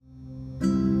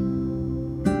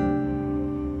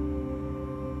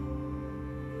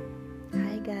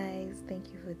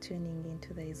tuning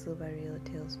into the Izuba Real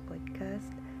Tales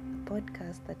podcast, a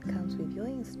podcast that comes with your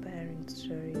inspiring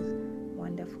stories,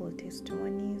 wonderful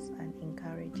testimonies, and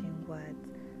encouraging words.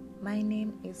 My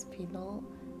name is Pilo,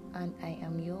 and I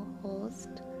am your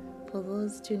host. For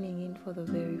those tuning in for the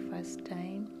very first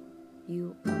time,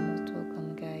 you are most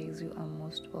welcome, guys. You are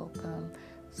most welcome.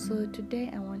 So today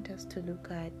I want us to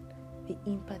look at the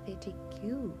empathetic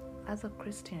you as a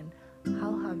Christian.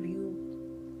 How have you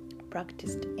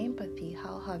practiced empathy?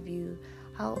 How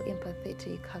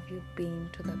empathetic have you been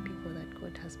to the people that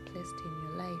God has placed in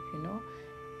your life?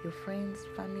 Your friends,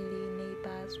 family,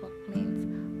 neighbors, workmates.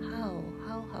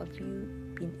 How have you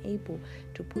been able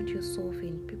to put yourself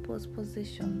in people's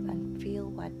positions and feel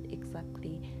what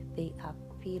exactly they are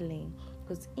feeling?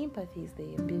 Because empathy is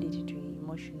the ability to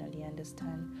emotionally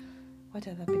understand what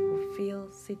other people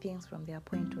feel, see things from their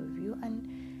point of view, and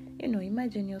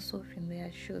imagine yourself in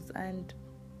their shoes. And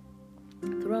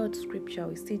throughout scripture,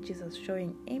 we see Jesus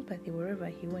showing empathy wherever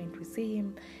he went. We see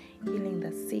him healing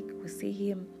the sick. We see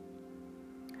him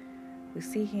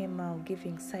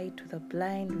giving sight to the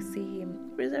blind. We see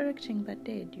him resurrecting the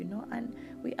dead, and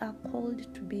we are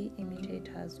called to be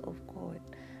imitators of God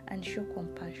and show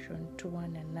compassion to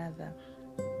one another.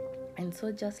 And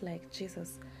so just like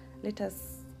Jesus, let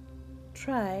us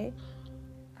try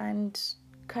and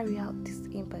carry out this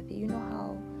empathy. You know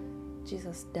how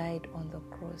Jesus died on the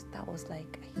cross? That was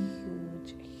like a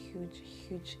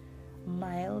huge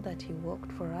mile that he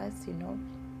walked for us.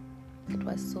 It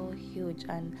was so huge.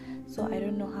 And so I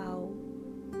don't know how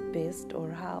best or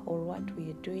what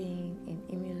we are doing in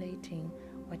emulating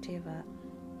whatever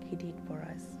he did for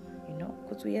us,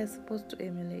 because we are supposed to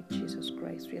emulate Jesus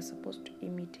Christ. We are supposed to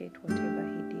imitate whatever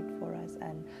he did for us.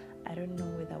 And I don't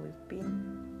know whether we've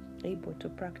been able to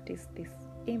practice this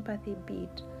empathy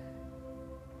bit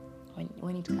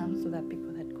when it comes to the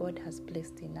people that God has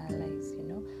placed in our lives.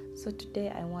 So today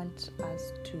I want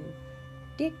us to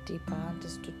dig deeper,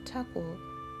 just to tackle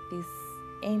this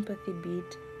empathy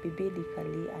bit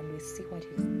biblically, and we see what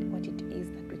it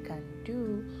is that we can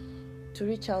do to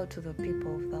reach out to the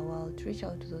people of the world, to reach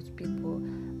out to those people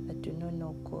that do not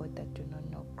know God, that do not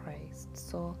know Christ.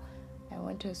 So I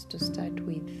want us to start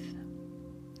with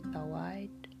the word.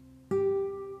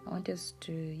 I want us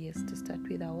to start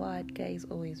with the word. Guys,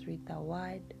 always read the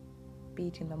word, be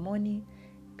it in the morning,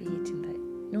 be it in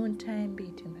the noontime, be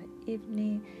it in the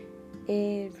evening.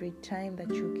 Every time that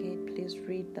you get, please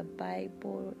read the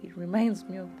Bible. It reminds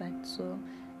me of that. So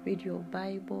read your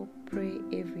Bible, pray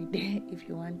every day if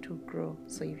you want to grow.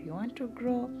 So if you want to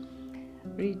grow,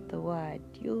 read the word.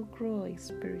 You'll grow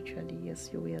spiritually. Yes,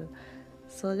 you will.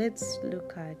 So I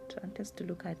want us to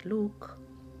look at Luke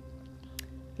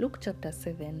chapter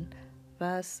 7,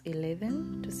 verse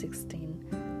 11 to 16.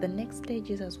 The next day,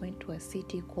 Jesus went to a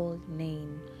city called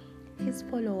Nain. His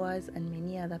followers and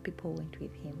many other people went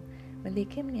with him. When they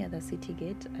came near the city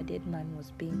gate, a dead man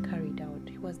was being carried out.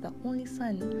 He was the only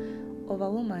son of a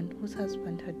woman whose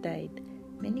husband had died.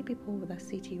 Many people of the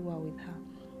city were with her.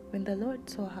 When the Lord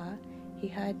saw her, he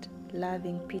had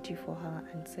loving pity for her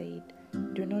and said,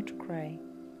 "Do not cry."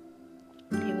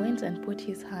 He went and put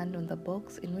his hand on the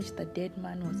box in which the dead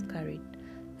man was carried.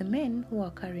 The men who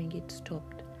were carrying it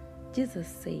stopped. Jesus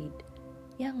said,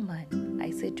 "Young man,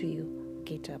 I say to you,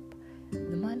 get up."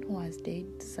 The man who was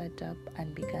dead sat up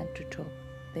and began to talk.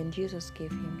 Then Jesus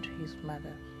gave him to his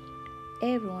mother.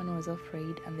 Everyone was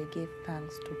afraid, and they gave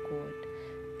thanks to God.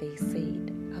 They said,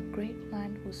 "A great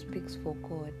man who speaks for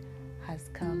God has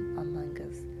come among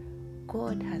us."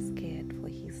 God has cared for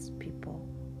his people.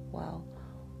 Wow.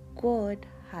 God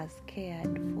has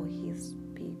cared for his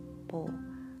people.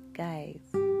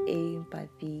 Guys,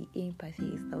 empathy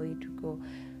is the way to go.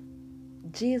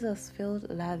 Jesus felt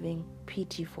loving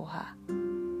pity for her.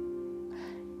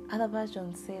 Other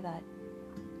versions say that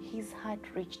his heart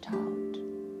reached out.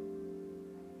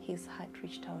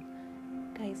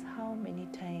 Guys, how many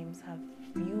times have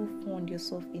you found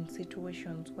yourself in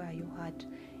situations where your heart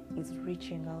is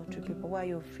reaching out to people, where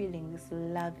you're feeling this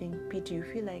loving pity? You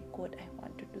feel like, God, I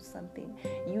want to do something.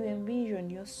 You envision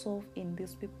yourself in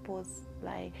these people's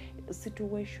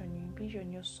situation. You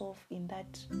envision yourself in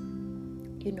that,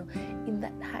 in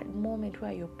that hard moment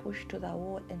where you're pushed to the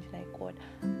wall and you're like, God,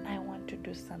 I want to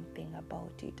do something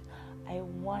about it. I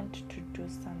want to do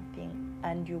something.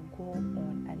 And you go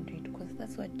on and do it, because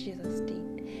that's what Jesus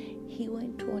did. He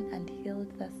went on and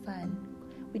healed the son.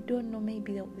 We don't know,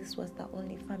 maybe this was the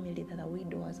only family that the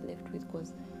widow was left with,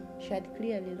 because she had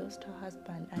clearly lost her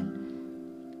husband,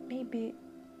 and maybe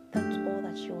that's all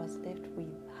that she was left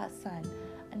with, her son.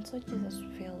 And so Jesus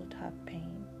felt her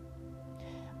pain.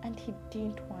 and he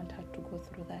didn't want her to go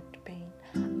through that pain.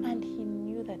 And he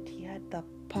knew that he had the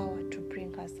power to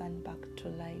bring her son back to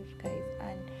life, guys.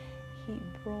 And he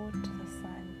brought the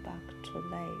son back to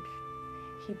life.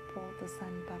 He brought the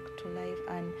son back to life.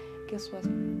 And guess what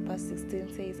verse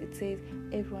 16 says? It says,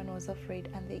 everyone was afraid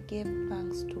and they gave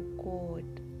thanks to God.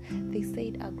 They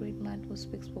said, a great man who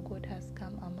speaks for God has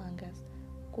come among us.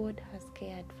 God has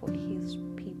cared for his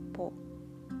people.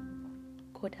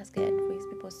 God has cared for his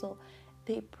people. So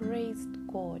they praised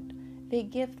God. They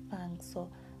gave thanks. So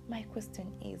my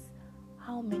question is,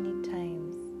 how many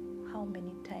times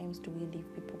do we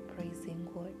leave people praising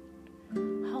God?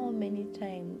 How many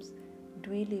times do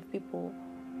we leave people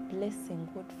blessing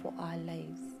God for our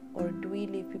lives? Or do we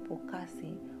leave people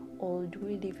cursing? Or do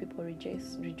we leave people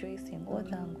rejoicing? Oh,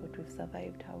 thank God, we've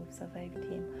survived her, we've survived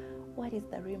him. What is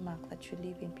the remark that you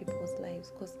leave in people's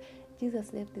lives? Because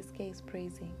Jesus left these guys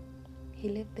praising. He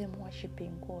left them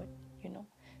worshiping God,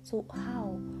 So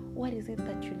what is it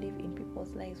that you leave in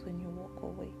people's lives when you walk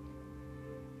away?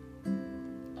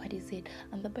 What is it?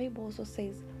 And the Bible also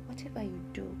says, whatever you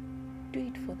do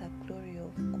it for the glory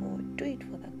of God. Do it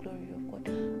for the glory of God.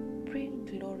 Bring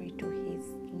glory to his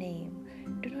name.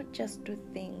 Do not just do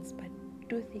things, but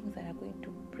do things that are going to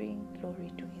bring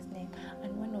glory to his name.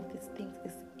 And one of these things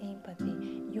is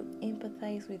empathy. You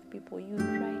empathize with people. You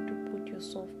try to put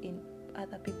yourself in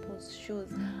other people's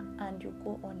shoes, and you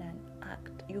go on and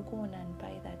act. You go on and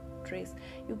buy that dress.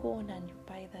 You go on and you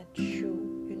buy that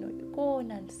shoe. You go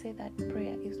on and say that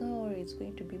prayer. It's not always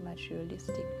going to be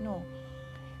materialistic. No.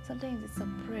 Sometimes it's a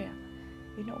prayer.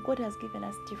 God has given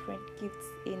us different gifts.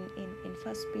 In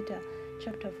 1 Peter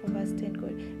chapter 4 verse 10,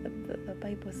 the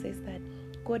Bible says that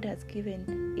God has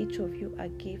given each of you a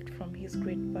gift from his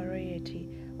great variety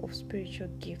of spiritual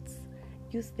gifts.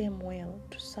 Use them well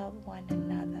to serve one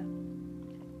another.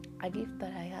 A gift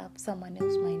that I have, someone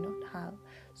else might not have.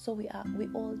 So we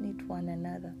all need one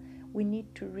another. We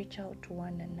need to reach out to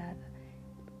one another.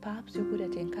 Perhaps you're good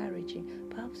at encouraging.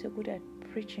 Perhaps you're good at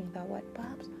preaching the word.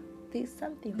 Perhaps there's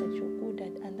something that you're good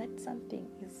at, and that something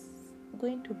is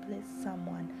going to bless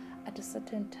someone at a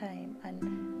certain time,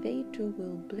 and they too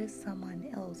will bless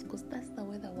someone else, because that's the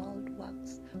way the world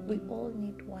works. We all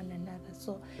need one another.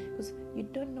 So, because you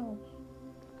don't know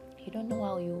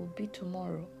how you will be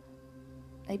tomorrow.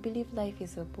 I believe life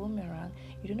is a boomerang.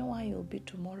 You don't know how you'll be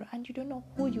tomorrow, and you don't know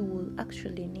who you will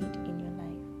actually need in your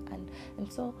life.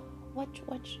 And so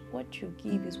what you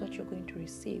give is what you're going to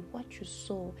receive. What you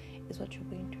sow is what you're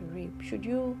going to reap. Should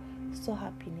you sow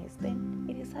happiness, then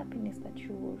it is happiness that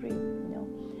you will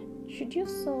reap. Should you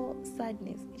sow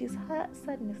sadness, it is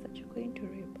sadness that you're going to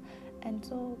reap. And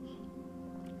so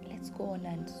let's go on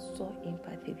and sow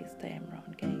empathy this time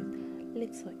around, guys.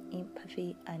 Let's sow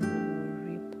empathy, and we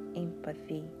will reap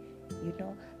empathy.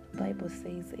 The Bible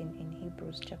says in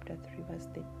Hebrews chapter 3 verse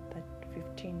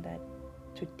 15 that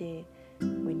today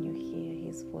when you hear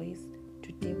his voice,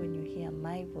 today when you hear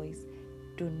my voice,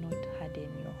 do not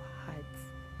harden your hearts.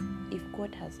 If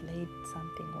God has laid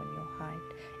something on your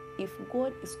heart, if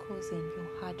God is causing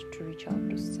your heart to reach out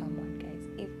to someone, guys,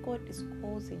 if God is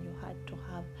causing your heart to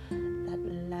have that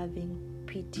loving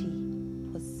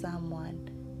pity for someone,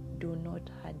 do not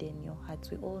harden your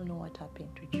hearts. We all know what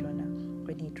happened to Jonah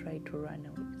when he tried to run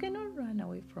away. You cannot run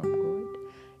away from God.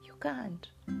 You can't.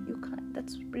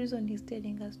 That's the reason he's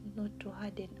telling us not to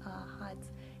harden our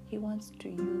hearts. He wants to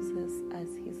use us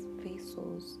as his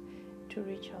vessels to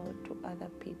reach out to other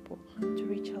people, to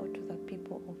reach out to the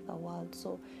people of the world.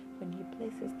 So when he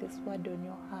places this word on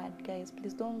your heart, guys,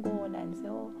 please don't go on and say,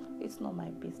 oh, it's not my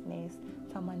business,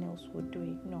 someone else will do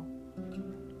it. No.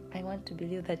 I want to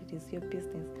believe that it is your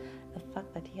business. The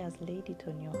fact that he has laid it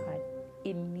on your heart,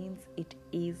 it means it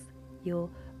is your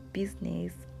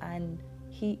business, and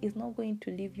he is not going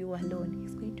to leave you alone.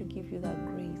 He's going to give you the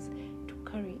grace to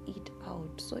carry it out.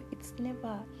 So it's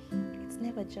never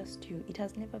just you. It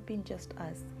has never been just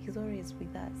us. He's always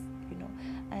with us,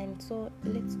 And so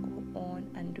let's go on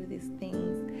and do these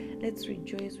things. Let's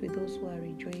rejoice with those who are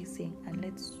rejoicing, and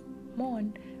let's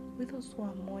mourn with those who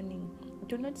are mourning.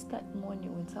 Do not start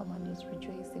mourning when someone is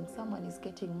rejoicing. Someone is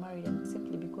getting married, and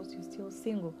simply because you're still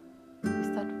single, you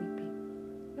start weeping.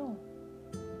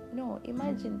 No,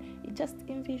 imagine, just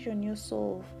envision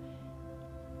yourself.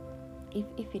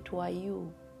 If it were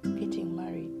you getting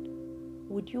married,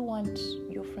 would you want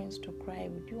your friends to cry?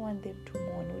 Would you want them to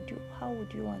mourn? How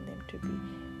would you want them to be?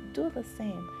 Do the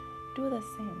same. Do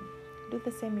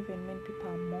the same even when people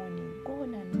are mourning. Go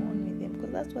on and mourn with them,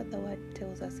 because that's what the word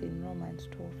tells us in Romans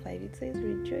 12:5. It says,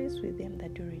 rejoice with them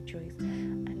that do rejoice,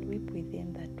 and weep with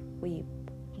them that weep.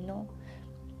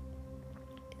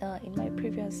 In my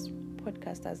previous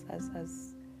podcast, as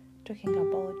talking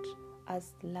about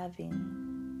us loving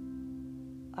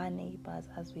our neighbors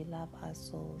as we love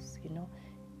ourselves.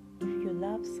 If you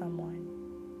love someone,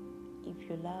 if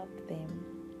you love them,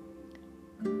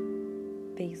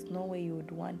 there is no way you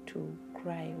would want to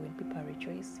cry when people are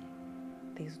rejoicing.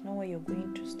 There is no way you're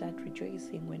going to start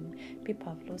rejoicing when people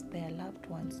have lost their loved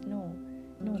ones. No,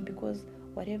 because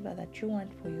whatever that you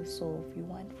want for yourself, you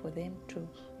want for them too.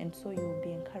 And so you will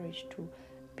be encouraged to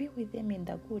be with them in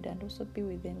the good and also be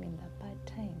with them in the bad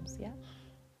times. Yeah.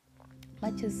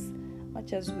 Much as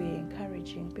we're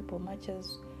encouraging people, much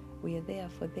as we're there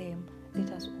for them,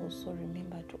 let us also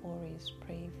remember to always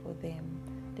pray for them.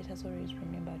 Let us always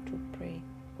remember to pray,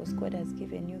 because God has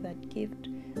given you that gift.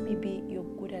 Maybe you're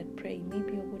good at praying,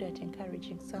 maybe you're good at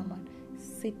encouraging someone.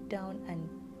 Sit down and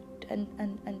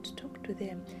talk to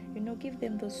them. Give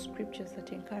them those scriptures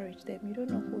that encourage them. You don't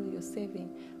know who you're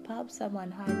saving. Perhaps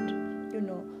someone had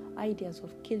ideas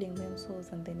of killing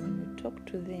themselves, and then when you talk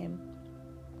to them,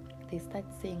 they start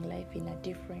seeing life in a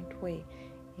different way.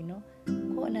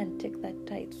 Go on and take that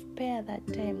time, spare that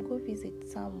time, go visit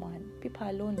someone. People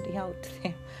are lonely out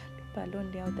there. They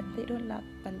don't laugh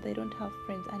and they don't have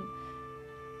friends, and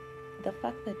the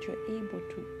fact that you're able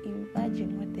to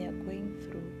imagine what they are going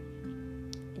through,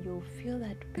 you feel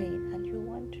that pain and you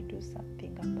want to do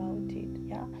something about it.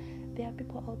 Yeah, there are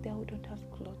people out there who don't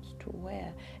have clothes to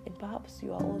wear, and perhaps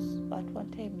you are also at one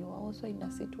time you are also in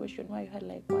a situation where you had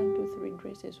like 1, 2, 3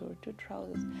 dresses or 2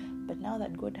 trousers, but now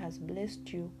that God has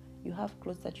blessed you, you have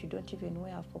clothes that you don't even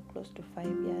wear for close to 5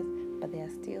 years, but they are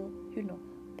still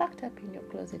packed up in your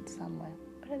closet somewhere.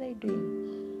 What are they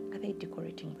doing? Are they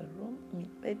decorating the room?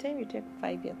 By the time you take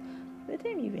 5 years, by the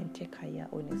time you even take a year,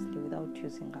 honestly, without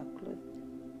using our clothes,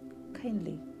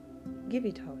 kindly give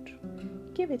it out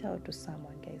to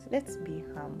someone, guys. Let's be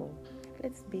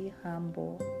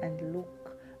humble and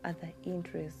look at the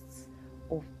interests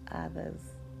of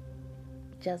others,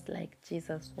 just like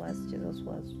Jesus was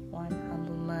one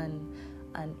humble man,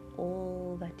 and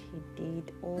all that he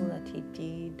did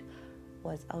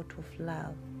was out of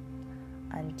love.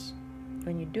 And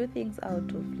when you do things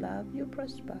out of love, you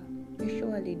prosper. You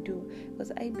surely do.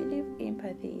 Because I believe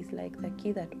empathy is like the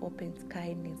key that opens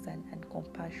kindness and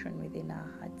compassion within our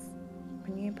hearts.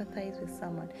 When you empathize with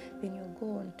someone, then you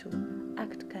go on to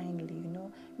act kindly.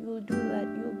 You will do that.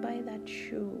 You will buy that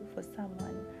shoe for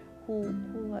someone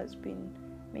who has been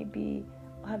maybe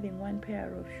having one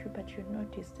pair of shoes, but you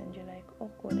noticed and you're like,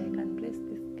 oh God, I can bless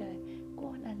this guy. Go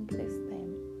on and bless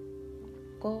them.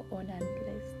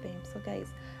 So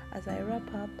guys, as I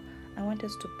wrap up, I want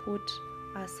us to put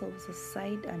ourselves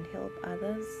aside and help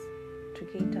others to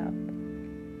get up.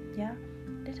 Yeah,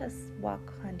 let us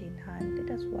work hand in hand.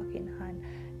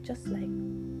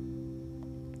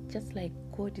 Just like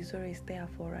God is always there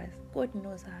for us. God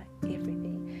knows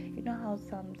everything. You know how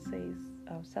Psalms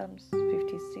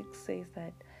 56 says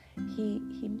that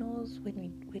He knows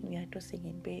when we are tossing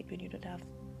in bed, when you don't have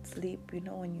sleep, when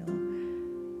you're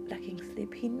lacking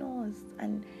sleep. He knows,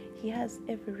 and He has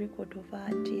every record of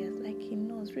our tears. He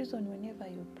knows. Reason whenever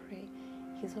you pray,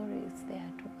 He's always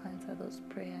there to answer those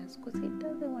prayers, because He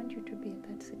doesn't want you to be in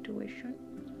that situation.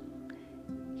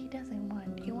 He doesn't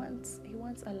want. He wants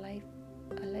a life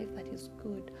that is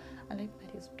good, a life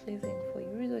that is pleasing for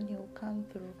you. Reason He will come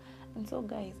through. And so,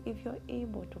 guys, if you're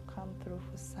able to come through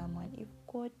for someone, if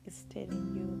God is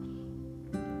telling you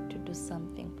to do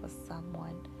something for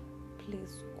someone,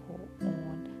 please go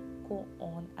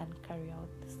on and carry out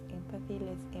this empathy.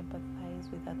 Let's empathize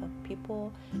with other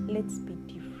people. Let's be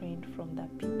different from the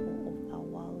people of the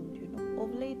world.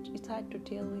 Of late, it's hard to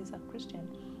tell who is a Christian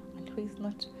and who is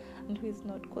not,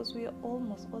 because we are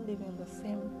almost all living the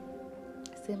same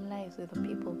lives with the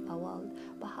people of the world.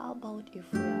 But how about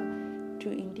if we are to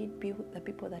indeed be the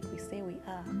people that we say we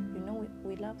are?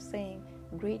 We love saying,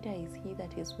 greater is He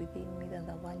that is within me than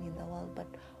the one in the world. But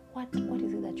what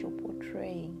is it that you're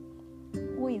portraying?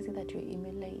 Who is it that you're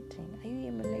emulating? Are you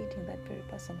emulating that very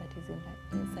person that is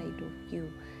inside of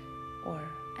you? Or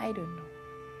I don't know.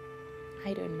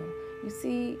 You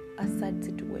see a sad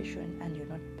situation and you're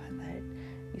not bothered.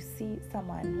 You see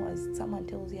someone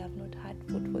tells you have not had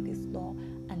food for this long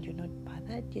and you're not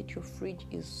bothered, yet your fridge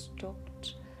is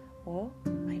stocked. Or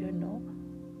I don't know.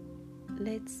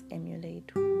 Let's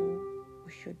emulate who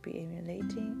we should be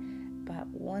emulating. But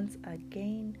once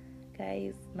again,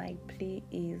 guys, my plea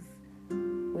is,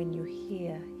 when you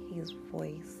hear His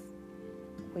voice,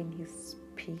 when He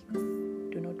speaks,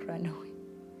 do not run away.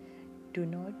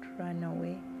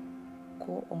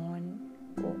 Go on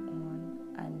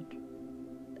and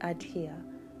adhere.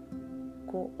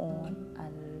 Go on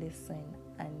and listen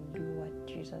and do what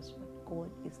God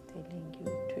is telling you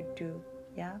to do.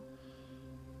 Yeah.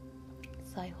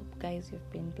 So I hope, guys,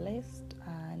 you've been blessed,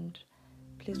 and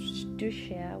please do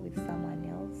share with someone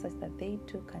else such that they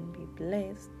too can be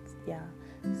blessed. Yeah.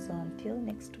 So until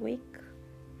next week,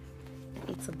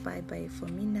 it's a bye-bye for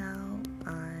me now,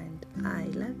 and I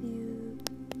love you.